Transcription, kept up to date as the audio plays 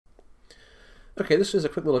Okay, this is a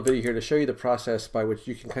quick little video here to show you the process by which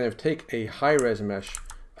you can kind of take a high-res mesh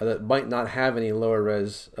that might not have any lower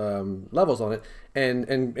res levels on it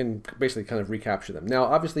and basically kind of recapture them. Now,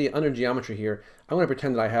 obviously, under geometry here, I'm going to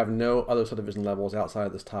pretend that I have no other subdivision levels outside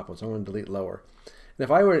of this top one, so I'm going to delete lower. And if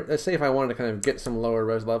I were, let's say if I wanted to kind of get some lower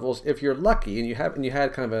res levels, if you're lucky and you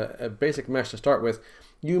had kind of a basic mesh to start with,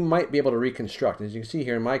 you might be able to reconstruct. As you can see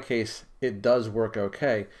here, in my case, it does work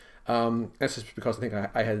okay. That's just because I think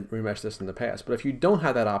I had remeshed this in the past. But if you don't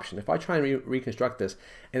have that option, if I try and reconstruct this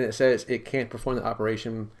and it says it can't perform the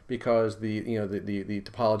operation because the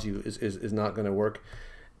topology is not going to work,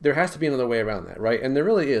 there has to be another way around that, right? And there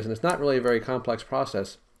really is, and it's not really a very complex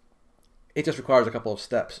process. It just requires a couple of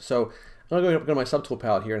steps. So I'm going to go to my subtool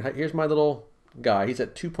palette here, and here's my little guy. He's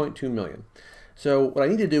at 2.2 million. So what I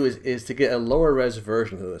need to do is to get a lower res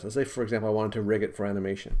version of this. Let's say, for example, I wanted to rig it for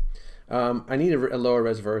animation. I need a lower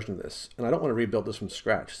res version of this, and I don't want to rebuild this from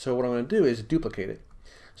scratch. So what I'm going to do is duplicate it.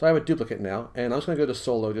 So I have a duplicate now, and I'm just going to go to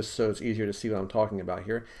solo just so it's easier to see what I'm talking about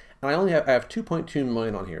here. And I have 2.2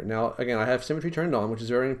 million on here. Now, again, I have symmetry turned on, which is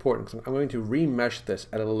very important because I'm going to remesh this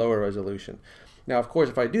at a lower resolution. Now, of course,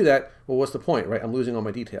 if I do that, well, what's the point, right? I'm losing all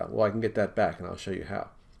my detail. Well, I can get that back, and I'll show you how.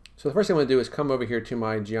 So the first thing I'm going to do is come over here to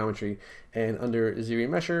my geometry, and under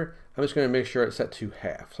ZBrush, I'm just going to make sure it's set to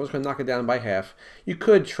half. So I'm just going to knock it down by half. You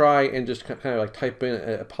could try and just kind of like type in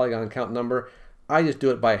a polygon count number. I just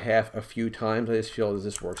do it by half a few times. I just feel that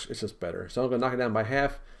this works. It's just better. So I'm going to knock it down by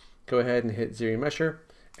half. Go ahead and hit ZBrush,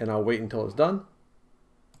 and I'll wait until it's done.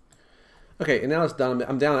 Okay, and now it's done.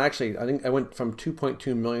 I'm down, actually, I think I went from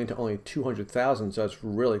 2.2 million to only 200,000, so it's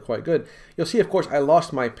really quite good. You'll see, of course, I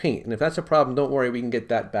lost my paint, and if that's a problem, don't worry, we can get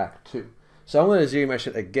that back too. So I'm going to ZBrush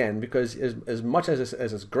it again, because as much as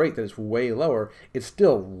it's great that it's way lower, it's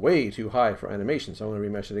still way too high for animation, so I'm going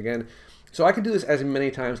to remesh it again. So I can do this as many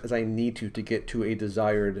times as I need to get to a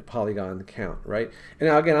desired polygon count, right? And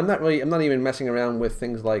now again, I'm not even messing around with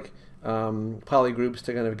things like poly groups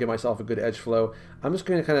to kind of give myself a good edge flow. I'm just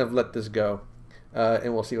going to kind of let this go,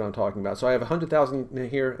 and we'll see what I'm talking about. So I have 100,000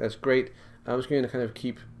 here. That's great. I'm just going to kind of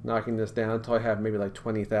keep knocking this down until I have maybe like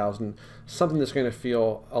 20,000, something that's going to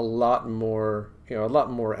feel a lot more, a lot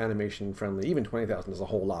more animation friendly. Even 20,000 is a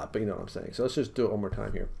whole lot, but you know what I'm saying. So let's just do it one more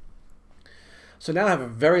time here. So now I have a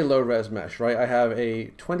very low res mesh, right? I have a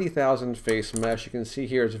 20,000 face mesh. You can see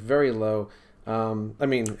here it's very low. I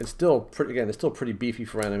mean, it's still pretty, again, it's still pretty beefy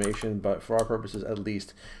for animation, but for our purposes, at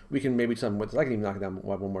least, we can maybe do something with this. I can even knock it down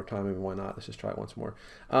one more time, maybe why not? Let's just try it once more.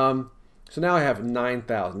 So now I have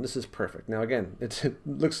 9,000. This is perfect. Now again, it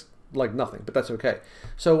looks like nothing, but that's okay.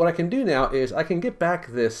 So what I can do now is I can get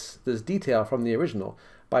back this detail from the original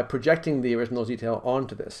by projecting the original detail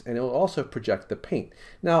onto this, and it will also project the paint.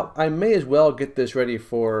 Now, I may as well get this ready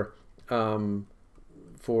for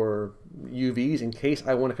UVs in case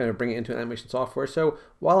I want to kind of bring it into animation software. So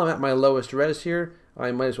while I'm at my lowest res here,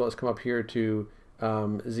 I might as well just come up here to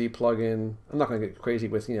Z plugin. I'm not going to get crazy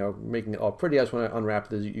with making it all pretty. I just want to unwrap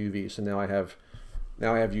the UVs. So now I have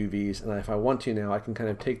UVs, and if I want to now, I can kind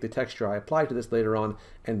of take the texture I applied to this later on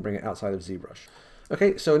and bring it outside of ZBrush.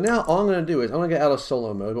 Okay, so now all I'm going to do is I'm going to get out of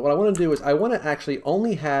solo mode, but what I want to do is I want to actually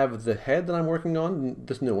only have the head that I'm working on,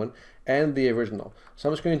 this new one, and the original. So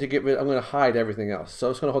I'm just going to I'm going to hide everything else. So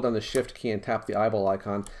I'm just going to hold down the shift key and tap the eyeball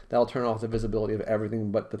icon. That'll turn off the visibility of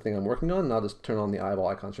everything but the thing I'm working on, and I'll just turn on the eyeball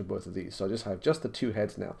icons for both of these. So I just have just the two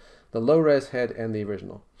heads now, the low res head and the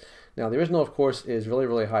original. Now the original, of course, is really,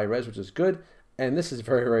 really high res, which is good, and this is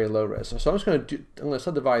very, very low res. So I'm just going to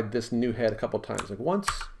subdivide this new head a couple times, like once,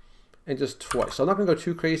 and just twice. So I'm not going to go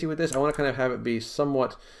too crazy with this. I want to kind of have it be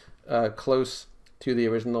somewhat close to the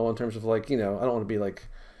original in terms of I don't want to be like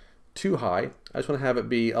too high. I just want to have it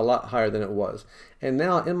be a lot higher than it was. And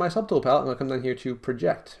now in my subtool palette, I'm going to come down here to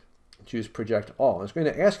project. Choose project all. It's going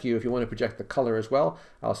to ask you if you want to project the color as well.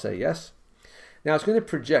 I'll say yes. Now it's going to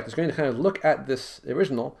project. It's going to kind of look at this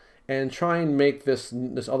original and try and make this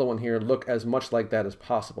other one here look as much like that as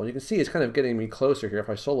possible. You can see it's kind of getting me closer here. If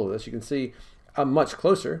I solo this, you can see I'm much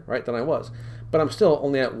closer, right, than I was. But I'm still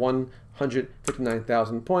only at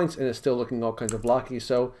 159,000 points, and it's still looking all kinds of blocky.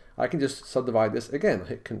 So I can just subdivide this again.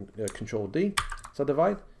 Hit Control D,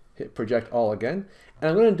 subdivide, hit project all again. And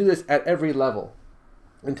I'm going to do this at every level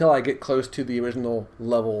until I get close to the original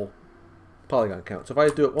level polygon count. So if I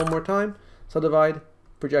just do it one more time, subdivide,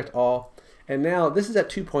 project all. And now this is at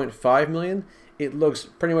 2.5 million. It looks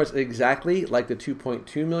pretty much exactly like the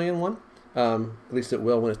 2.2 million one. At least it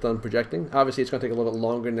will when it's done projecting. Obviously, it's going to take a little bit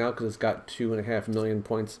longer now because it's got 2.5 million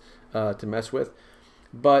points to mess with.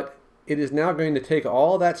 But it is now going to take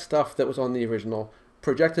all that stuff that was on the original,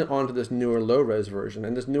 project it onto this newer low-res version.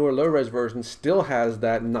 And this newer low-res version still has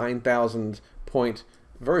that 9,000 point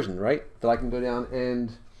version, right? That I can go down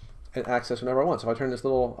and access whenever I want. So if I turn this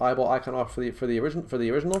little eyeball icon off for the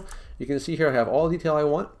original, you can see here I have all the detail I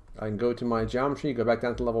want. I can go to my geometry, go back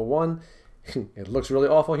down to level 1. It looks really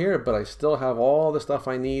awful here, but I still have all the stuff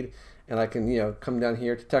I need, and I can, you know, come down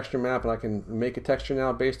here to texture map, and I can make a texture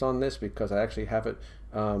now based on this because I actually have it,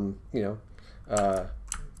 you know,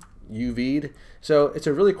 UV'd. So it's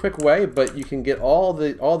a really quick way, but you can get all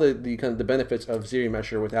the kind of the benefits of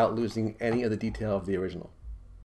ZBrush without losing any of the detail of the original.